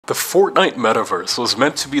The Fortnite Metaverse was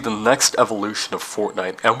meant to be the next evolution of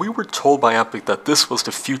Fortnite, and we were told by Epic that this was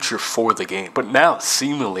the future for the game. But now,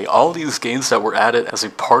 seemingly, all these games that were added as a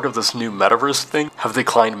part of this new Metaverse thing have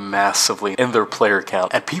declined massively in their player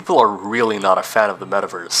count, and people are really not a fan of the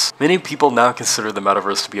Metaverse. Many people now consider the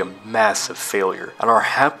Metaverse to be a massive failure, and are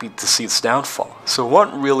happy to see its downfall. So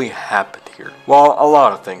what really happened here? Well, a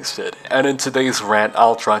lot of things did, and in today's rant,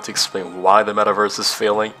 I'll try to explain why the Metaverse is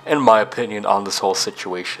failing, and my opinion on this whole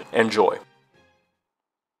situation. Enjoy.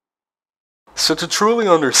 So to truly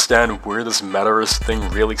understand where this Metaverse thing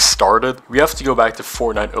really started, we have to go back to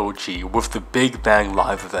Fortnite OG with the Big Bang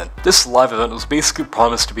live event. This live event was basically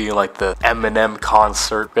promised to be like the Eminem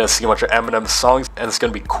concert. We're gonna see a bunch of Eminem songs and it's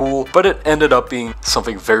gonna be cool, but it ended up being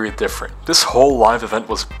something very different. This whole live event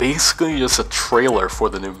was basically just a trailer for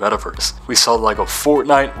the new Metaverse. We saw like a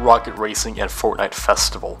Fortnite, Rocket Racing, and Fortnite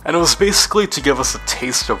Festival. And it was basically to give us a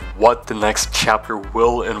taste of what the next chapter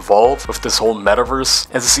will involve with this whole Metaverse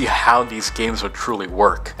and to see how these games would truly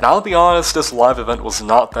work. And I'll be honest, this live event was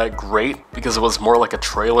not that great because it was more like a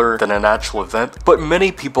trailer than an actual event, but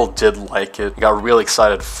many people did like it. Got really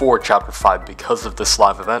excited for Chapter 5 because of this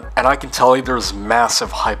live event, and I can tell you there's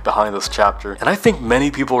massive hype behind this chapter, and I think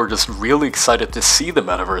many people were just really excited to see the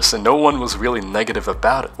Metaverse, and no one was really negative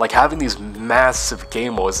about it. Like having these massive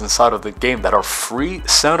game modes inside of the game that are free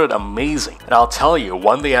sounded amazing, and I'll tell you,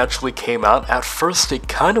 when they actually came out, at first they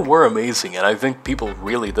kind of were amazing, and I think people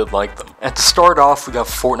really did like them. And to start off, we got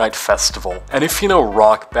Fortnite Festival. And if you know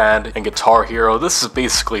Rock Band and Guitar Hero, this is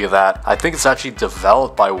basically that. I think it's actually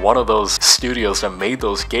developed by one of those studios that made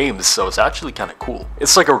those games, so it's actually kind of cool.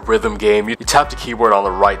 It's like a rhythm game. You tap the keyboard on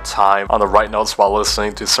the right time, on the right notes while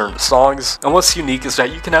listening to certain songs. And what's unique is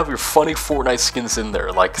that you can have your funny Fortnite skins in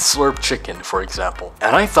there, like Slurp Chicken, for example.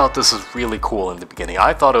 And I thought this was really cool in the beginning.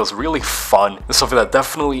 I thought it was really fun and something that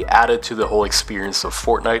definitely added to the whole experience of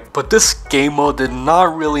Fortnite. But this game mode did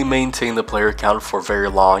not really maintain the player count for very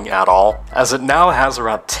long at all, as it now has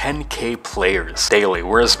around 10k players daily,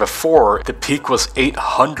 whereas before the peak was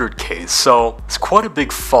 800k, so it's quite a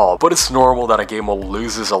big fall. But it's normal that a game mode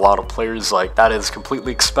loses a lot of players, like that is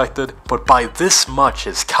completely expected, but by this much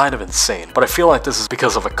is kind of insane. But I feel like this is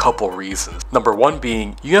because of a couple reasons. Number one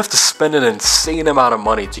being, you have to spend an insane amount of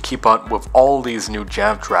money to keep up with all these new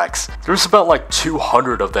jam tracks. There's about like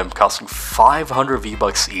 200 of them costing 500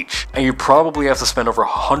 V-Bucks each, and you probably have to spend over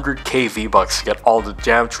 100k V-Bucks to get all the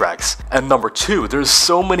jam tracks. And number two, there's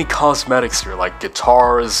so many cosmetics here, like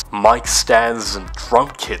guitars, mic stands, and drum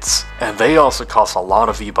kits, and they also cost a lot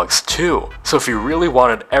of V-Bucks too. So if you really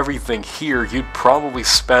wanted everything here, you'd probably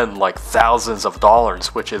spend like thousands of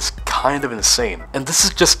dollars, which is kind of insane. And this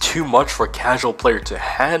is just too much for a casual player to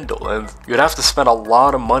handle, and you'd have to spend a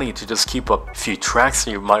lot of money to just keep up a few tracks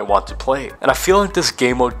that you might want to play. And I feel like this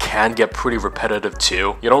game mode can get pretty repetitive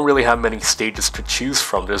too. You don't really have many stages to choose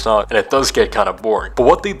from, and it does get kind of boring. But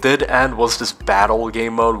what they did add was this battle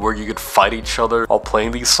game mode where you could fight each other while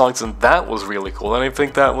playing these songs, and that was really cool, and I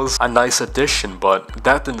think that was a nice addition, but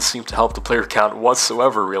that didn't seem to help the player count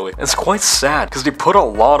whatsoever, really. And it's quite sad because they put a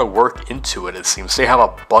lot of work into it, it seems. They have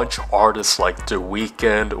a bunch of artists like The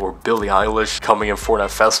Weeknd or Billie Eilish coming in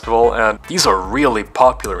Fortnite Festival, and these are really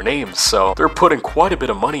popular names, so they're putting quite a bit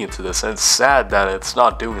of money into this, and it's sad that it's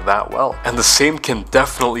not doing that well. And the same can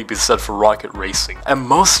definitely be said for Rocket Racing. And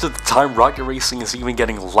most of the time, Rocket Racing is even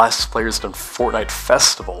getting less players than Fortnite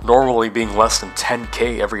Festival, normally being less than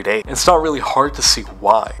 10k every day. And it's not really hard to see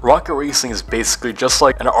why. Rocket Racing is basically just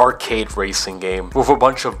like an arcade racing game with a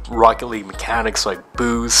bunch of Rocket League mechanics like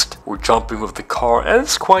boost or jumping with the car, and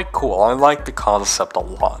it's quite cool. I like the concept a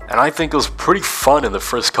lot, and I think it was pretty fun in the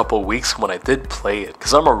first couple of weeks when I did play it,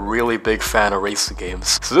 because I'm a really big fan of racing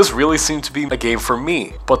games. So this really seemed to be a game for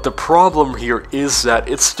me. But the problem here is that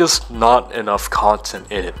it's just not enough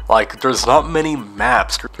content in it. Like, there's not many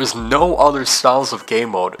maps, there's no other styles of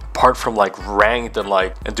game mode apart from like ranked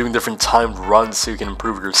and doing different timed runs so you can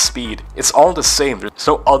improve your speed. It's all the same. There's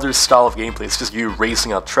no other style of gameplay. It's just you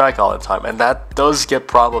racing on track all the time, and that does get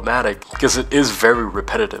problematic because it is very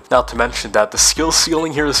repetitive. Not to mention that the skill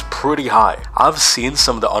ceiling here is pretty high. I've seen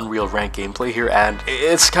some of the Unreal Rank gameplay here, and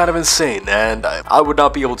it's kind of insane, and I would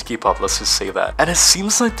not be able to keep up, let's just say that. And it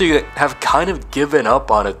seems like they have kind of given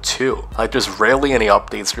up on it too. Like, there's rarely any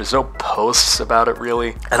updates, there's no posts about it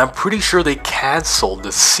really, and I'm pretty sure they cancelled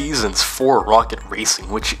the seasons for Rocket Racing,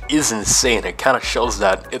 which is insane. It kind of shows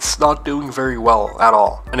that it's not doing very well at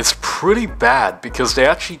all. And it's pretty bad because they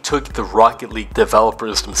actually took the Rocket League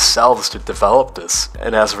developers themselves to develop this,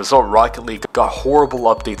 and as a result Rocket League got horrible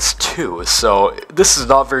updates too, so this is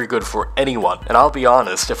not very good for anyone. And I'll be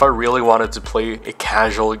honest, if I really wanted to play a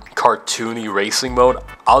casual cartoony racing mode,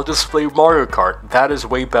 I'll just play Mario Kart. That is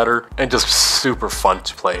way better and just super fun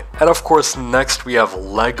to play. And of course, next we have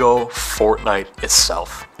Lego Fortnite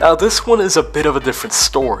itself. Now this one is a bit of a different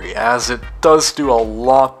story, as it does do a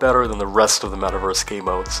lot better than the rest of the Metaverse game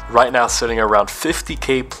modes. Right now sitting around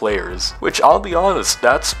 50k players, which I'll be honest,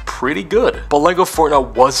 that's pretty good. But Lego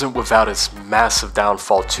Fortnite wasn't without its massive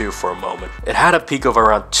downfall too for a moment. It had a peak of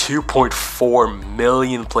around 2.4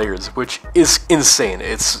 million players, which is insane.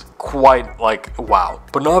 It's quite like wow.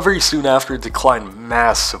 But not very soon after, it declined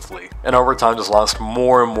massively, and over time just lost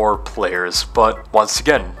more and more players. But once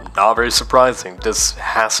again, not very surprising. This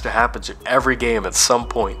has to happen to every game at some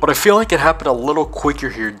point. But I feel like it happened a little quicker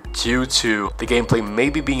here due to the gameplay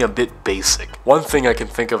maybe being a bit basic. One thing I can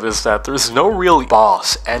think of is that there's no real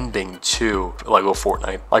boss ending to Lego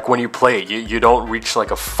Fortnite. Like when you play it, you don't reach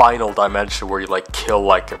like a final dimension where you like kill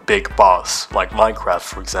like a big boss, like Minecraft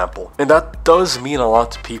for example. And that does mean a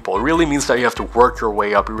lot to people. It really means that you have to work your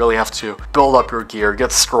way up. You really have to build up your gear,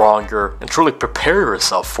 get stronger, and truly prepare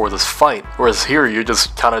yourself for this fight. Whereas here, you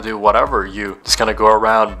just kind of do whatever. You just kind of go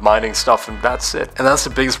around mining stuff and that's it. And that's the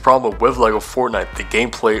biggest problem with Lego Fortnite. The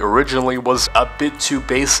gameplay originally was a bit too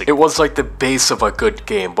basic. It was like the base of a good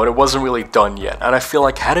game, but it wasn't really done yet. And I feel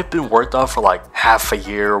like had it been worked on for like half a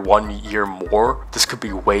year, 1 year more, this could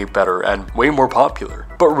be way better and way more popular.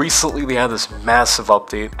 But recently they had this massive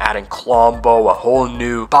update, adding Klombo, a whole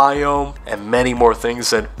new biome, and many more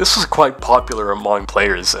things, and this was quite popular among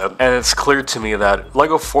players, and it's clear to me that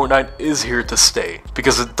Lego Fortnite is here to stay,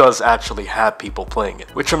 because it does actually have people playing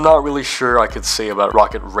it, which I'm not really sure I could say about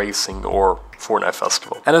Rocket Racing or Fortnite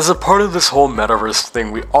Festival. And as a part of this whole Metaverse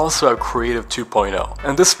thing, we also have Creative 2.0,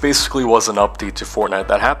 and this basically was an update to Fortnite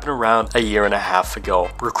that happened around a year and a half ago,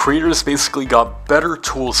 where creators basically got better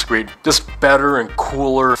tools to create just better and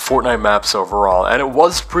cooler Fortnite maps overall, and it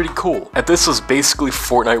was pretty cool. And this was basically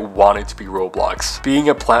Fortnite wanting to be Roblox, being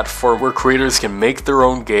a platform where creators can make their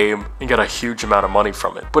own game and get a huge amount of money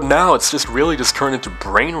from it. But now it's just really just turned into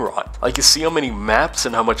brain rot. Like you see how many maps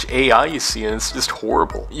and how much AI you see, and it's just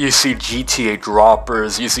horrible. You see GTA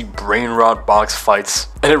droppers, you see brain rot box fights,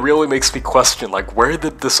 and it really makes me question, like, where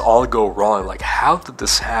did this all go wrong? Like, how did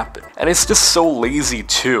this happen? And it's just so lazy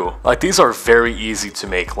too. Like, these are very easy to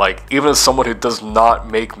make. Like, even as someone who does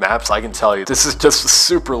not make maps, I can tell you, this is just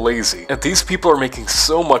super lazy. And these people are making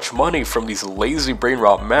so much money from these lazy brain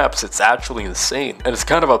rot maps, it's actually insane. And it's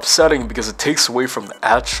kind of upsetting because it takes away from the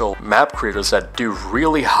actual map creators that do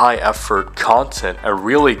really high effort content and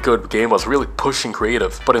really good game modes, really pushing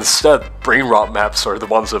creative. But instead, brain rot maps are the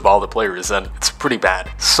ones with all the players, and it's pretty bad.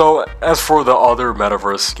 So as for the other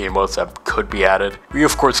Metaverse game modes that could be added, we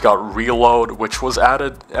of course got Reload, which was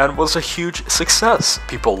added and was a huge success.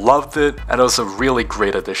 People loved it, and it was a really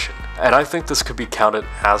great addition. And I think this could be counted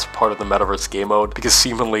as part of the Metaverse game mode because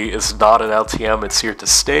seemingly it's not an LTM, it's here to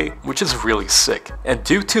stay, which is really sick. And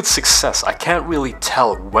due to its success, I can't really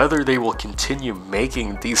tell whether they will continue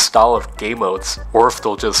making these style of game modes or if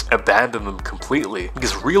they'll just abandon them completely,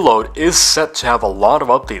 because Reload is set to have a lot of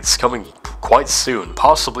updates coming quite soon,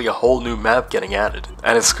 possibly a whole new map getting added.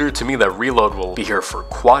 And it's clear to me that Reload will be here for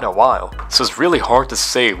quite a while. So it's really hard to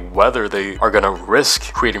say whether they are gonna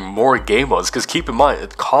risk creating more game modes, because keep in mind,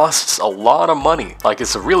 it costs a lot of money. Like,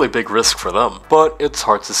 it's a really big risk for them. But it's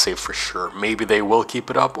hard to say for sure. Maybe they will keep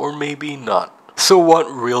it up or maybe not. So what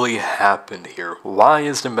really happened here? Why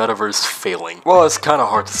is the Metaverse failing? Well, it's kind of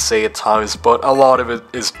hard to say at times, but a lot of it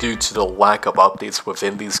is due to the lack of updates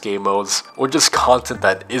within these game modes, or just content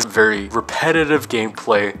that is very repetitive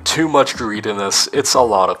gameplay, too much greediness. It's a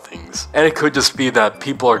lot of things. And it could just be that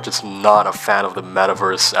people are just not a fan of the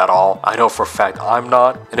Metaverse at all. I know for a fact I'm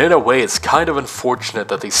not, and in a way it's kind of unfortunate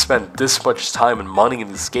that they spend this much time and money in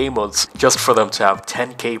these game modes just for them to have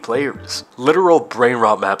 10k players. Literal brain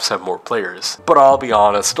rot maps have more players. But I'll be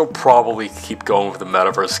honest, they'll probably keep going with the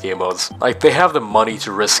Metaverse game modes. Like, they have the money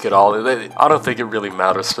to risk it all. I don't think it really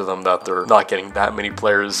matters to them that they're not getting that many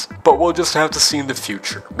players. But we'll just have to see in the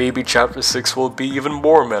future. Maybe Chapter 6 will be even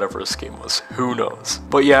more Metaverse game modes. Who knows?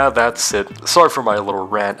 But yeah, that's it. Sorry for my little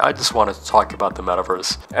rant. I just wanted to talk about the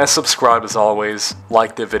Metaverse. And subscribe as always,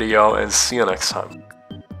 like the video, and see you next time.